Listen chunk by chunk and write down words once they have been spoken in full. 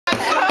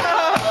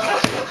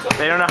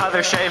They don't know how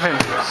they're shaving. Well,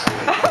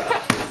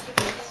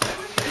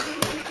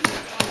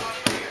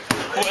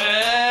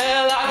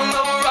 I don't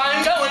know where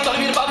I'm going, but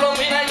if I don't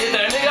mean I get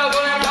there, maybe I'll go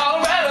down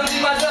Colorado and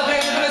see myself in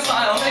a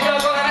smile. Maybe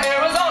I'll go down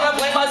Arizona,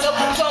 play myself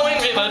flowing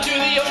river to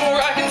the ocean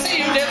where I can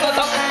see you dance on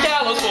top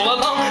gallows full of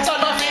alongside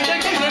my free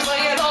vacationers,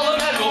 slaying all the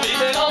natural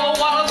beats and all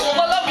the wild full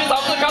of love is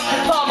off the cuff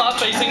on my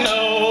facing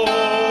no.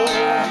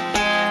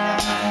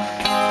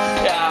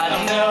 I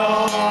don't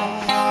know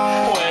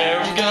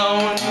where I'm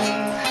going,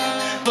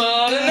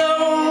 but I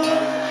know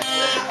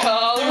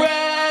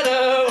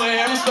Colorado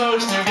where I'm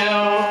supposed to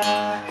go.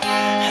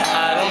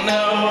 I don't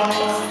know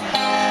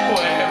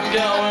where I'm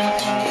going,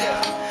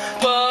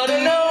 but I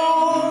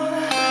know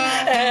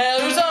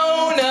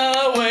Arizona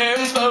where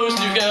I'm supposed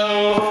to go.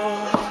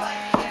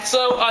 So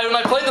when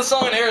I played the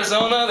song in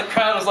Arizona, the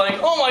crowd was like,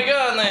 "Oh my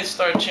god," and they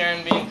started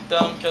cheering me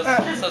dumb because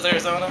it says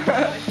Arizona.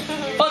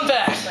 Fun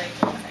fact.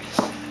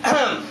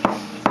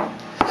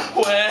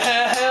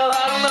 Well,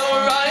 I don't know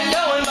where I'm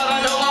going, but I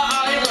know why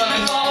I'm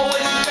running.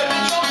 Always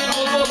controlling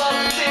rules, full of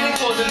sitting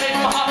towards and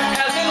making my heart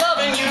has been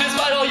loving you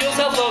despite all your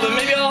self-loathing.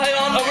 Maybe I'll head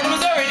on over to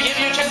Missouri to give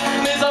you a chance.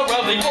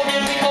 Miserably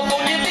forgiving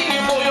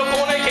you for your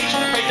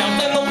fornication, breakdowns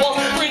in the walls,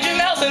 reaching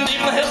house and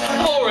deep in the hills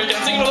of Oregon,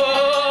 singing whoa,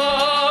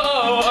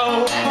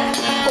 whoa, whoa,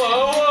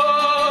 whoa,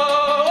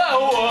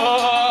 whoa,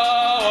 whoa.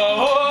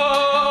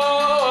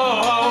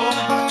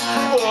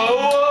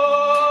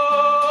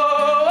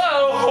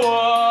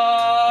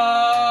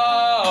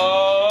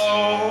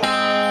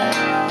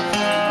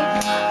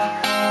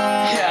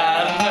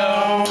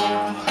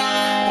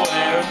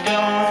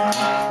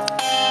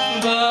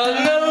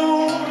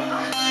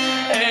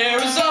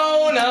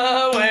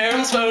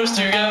 Supposed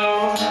to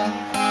go.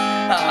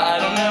 I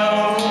don't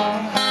know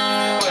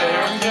where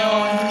I'm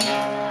going,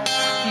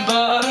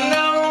 but I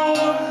know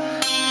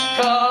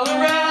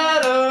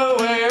Colorado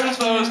where I'm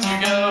supposed to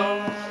go.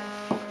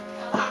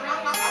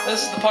 This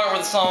is the part where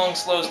the song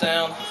slows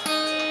down.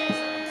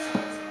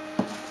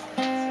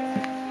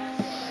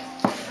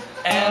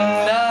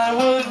 And I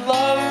would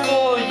love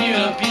for you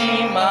to be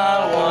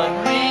my one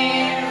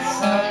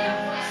reason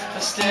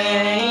for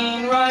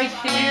staying right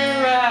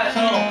here at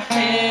home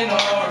in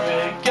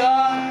Oregon.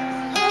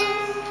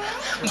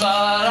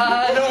 But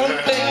I don't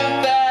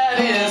think that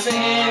is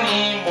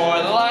any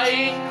more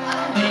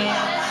likely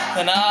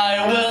than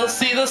I will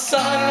see the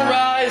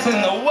sunrise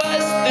in the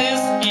west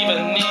this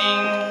evening.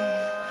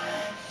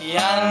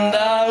 And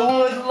I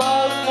would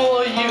love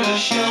for you to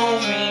show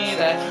me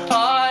that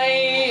I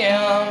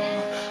am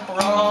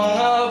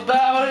wrong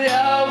about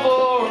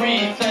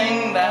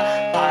everything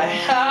that I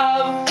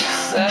have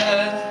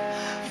said.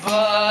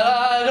 But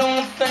I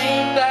don't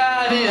think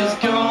that is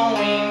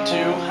going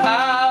to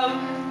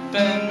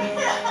happen.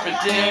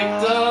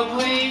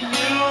 Predictably,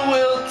 you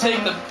will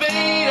take the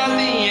bait at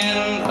the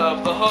end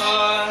of the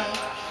hook.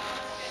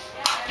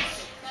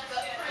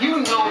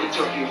 You know he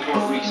took you for a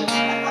reason.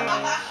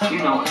 You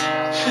know it.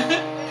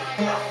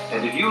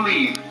 And if you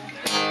leave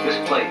this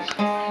place,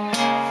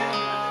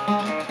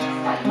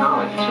 that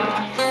knowledge is going to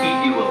have to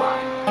eat you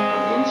alive from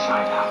the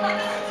inside out.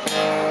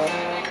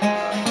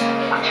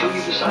 Until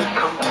you decide to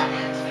come back.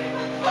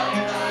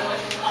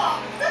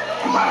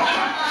 Bye,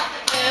 John.